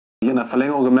In der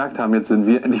Verlängerung gemerkt haben, jetzt sind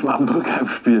wir endlich mal am Drücker im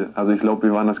Spiel. Also ich glaube,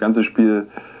 wir waren das ganze Spiel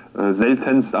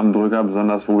seltenst am Drücker,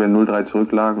 besonders wo wir 0-3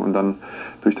 zurücklagen und dann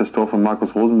durch das Tor von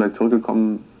Markus Rosenberg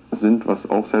zurückgekommen sind,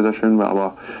 was auch sehr, sehr schön war.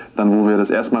 Aber dann, wo wir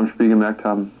das erste Mal im Spiel gemerkt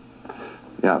haben,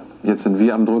 ja, jetzt sind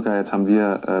wir am Drücker, jetzt haben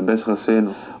wir bessere Szenen.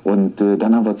 Und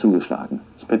dann haben wir zugeschlagen.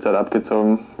 Die Spitze hat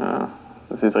abgezogen. Ja,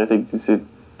 das ist richtig,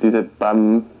 diese paar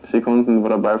Sekunden, wo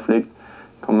der Ball fliegt,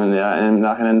 kommen ja im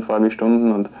Nachhinein vor wie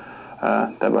Stunden. Und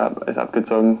der Ball ist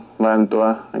abgezogen, war im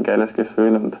Tor, ein geiles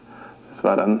Gefühl und es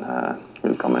war dann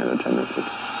willkommen in der Champions League.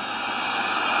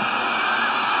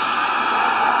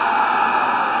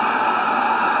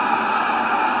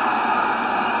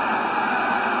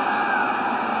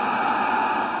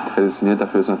 Prädestiniert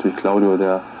dafür ist natürlich Claudio,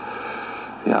 der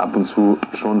ja ab und zu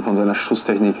schon von seiner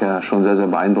Schusstechnik her schon sehr, sehr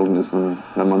beeindruckend ist. Und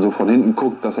wenn man so von hinten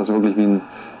guckt, dass das wirklich wie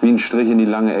ein Strich in die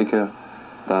lange Ecke,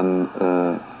 dann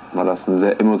war das ein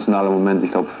sehr emotionaler Moment,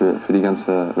 ich glaube, für die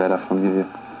ganze Werder-Familie.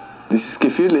 Dieses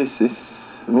Gefühl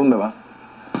ist wunderbar.